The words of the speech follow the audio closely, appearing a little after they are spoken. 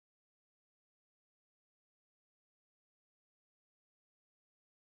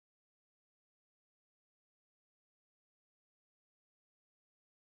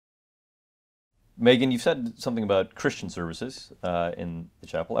Megan, you've said something about Christian services in the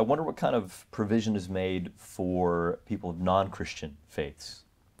chapel. I wonder what kind of provision is made for people of non-Christian faiths.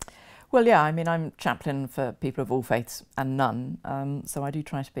 Well, yeah, I mean, I'm chaplain for people of all faiths and none, so I do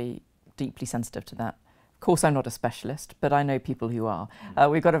try to be deeply sensitive to that. Of course, I'm not a specialist, but I know people who are.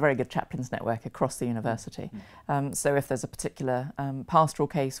 We've got a very good chaplains network across the university. So if there's a particular pastoral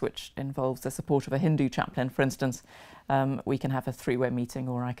case which involves the support of a Hindu chaplain, for instance, we can have a three-way meeting,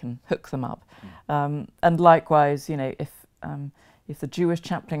 or I can hook them up. And likewise, you know, if the Jewish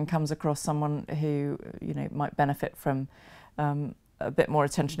chaplain comes across someone who, you know, might benefit from a bit more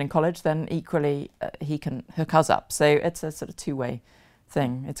attention in college, then equally he can hook us up. So it's a sort of two-way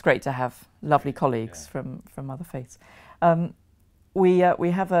thing. It's great to have lovely colleagues from other faiths. We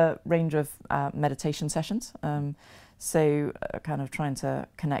have a range of meditation sessions, so kind of trying to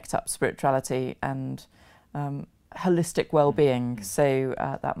connect up spirituality and holistic well-being. So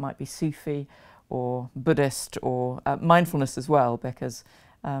that might be Sufi or Buddhist or mindfulness as well, because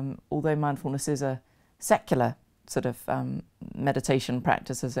although mindfulness is a secular sort of meditation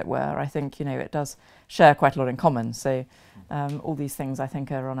practice, as it were, I think, you know, it does share quite a lot in common. So all these things, I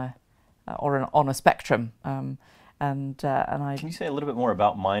think, are on a spectrum. And I Can you say a little bit more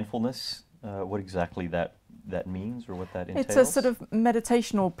about mindfulness? What exactly that means, or what that entails? It's a sort of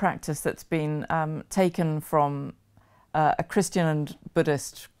meditational practice that's been taken from a Christian and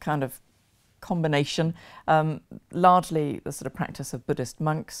Buddhist kind of combination, largely the sort of practice of Buddhist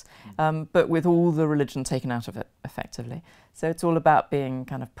monks, but with all the religion taken out of it, effectively. So it's all about being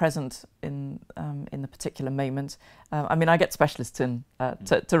kind of present in the particular moment. I mean, I get specialists in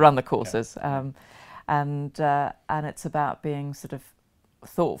to run the courses, and it's about being sort of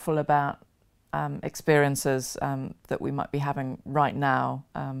thoughtful about experiences that we might be having right now,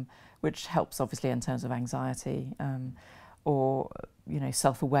 which helps obviously in terms of anxiety, or, you know,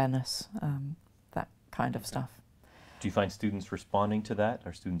 self-awareness, that kind of stuff. Do you find students responding to that?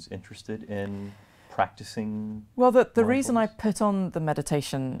 Are students interested in practicing? Well, the reason I put on the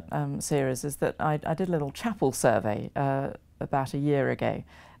meditation series is that I did a little chapel survey about a year ago,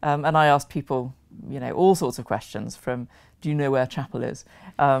 and I asked people, you know, all sorts of questions, from do you know where chapel is,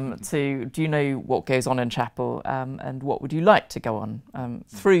 to do you know what goes on in chapel, and what would you like to go on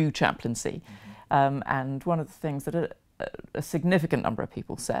through chaplaincy. And one of the things that a significant number of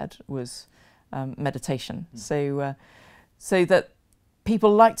people said was meditation. So that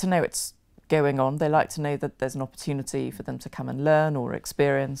people like to know it's going on. They like to know that there's an opportunity for them to come and learn or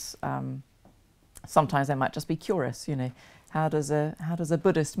experience. Sometimes they might just be curious, you know, how does a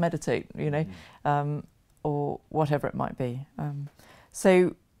Buddhist meditate, you know, or whatever it might be.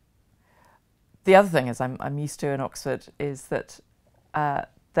 So the other thing is I'm used to in Oxford is that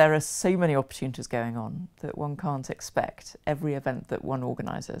there are so many opportunities going on that one can't expect every event that one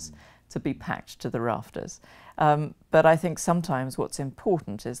organises to be packed to the rafters. But I think sometimes what's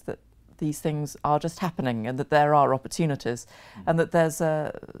important is that these things are just happening, and that there are opportunities, and that there's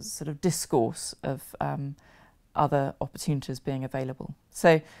a sort of discourse of other opportunities being available.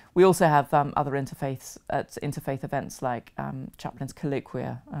 So we also have other interfaith events like Chaplain's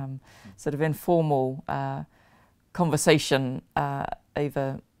Colloquia, sort of informal conversation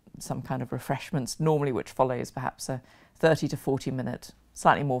over some kind of refreshments, normally which follows perhaps a 30 to 40 minute,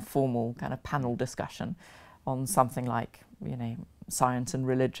 slightly more formal kind of panel discussion on something like, you know, science and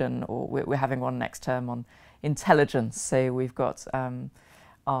religion, or we're having one next term on intelligence. So we've got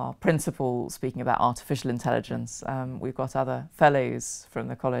our principal speaking about artificial intelligence. We've got other fellows from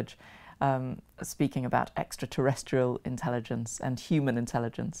the college speaking about extraterrestrial intelligence and human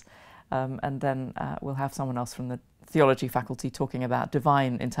intelligence. And then we'll have someone else from the theology faculty talking about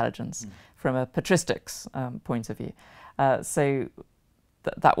divine intelligence from a patristics point of view. So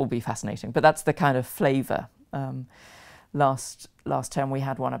that will be fascinating. But that's the kind of flavour. Last term we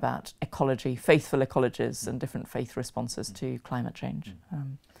had one about ecology, faithful ecologies, and different faith responses to climate change.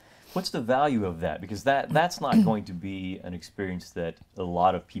 What's the value of that? Because that's not going to be an experience that a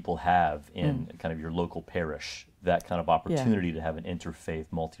lot of people have in kind of your local parish, that kind of opportunity to have an interfaith,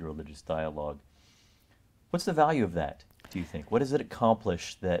 multi-religious dialogue. What's the value of that, do you think? What does it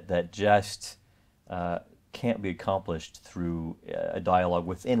accomplish that just can't be accomplished through a dialogue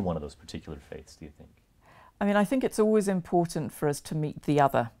within one of those particular faiths, do you think? I mean, I think it's always important for us to meet the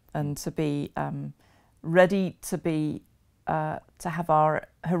other and to be ready to have our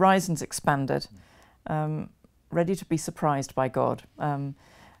horizons expanded, ready to be surprised by God.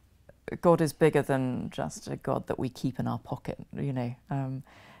 God is bigger than just a God that we keep in our pocket, you know.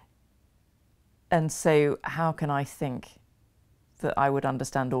 And so how can I think that I would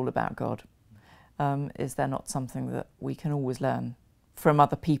understand all about God? Is there not something that we can always learn from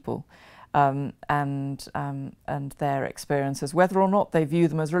other people? and their experiences, whether or not they view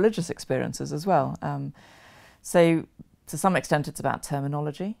them as religious experiences as well. So to some extent it's about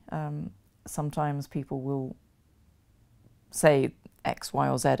terminology. Sometimes people will say X, Y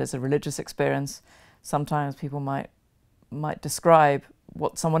or Z as a religious experience. Sometimes people might describe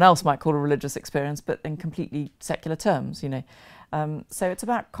what someone else might call a religious experience, but in completely secular terms, you know. So it's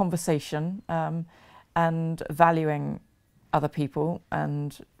about conversation and valuing other people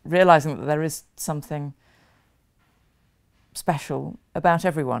and realising that there is something special about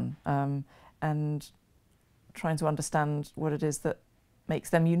everyone, and trying to understand what it is that makes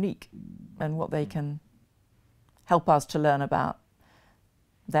them unique and what they can help us to learn about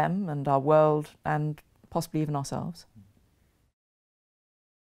them and our world and possibly even ourselves.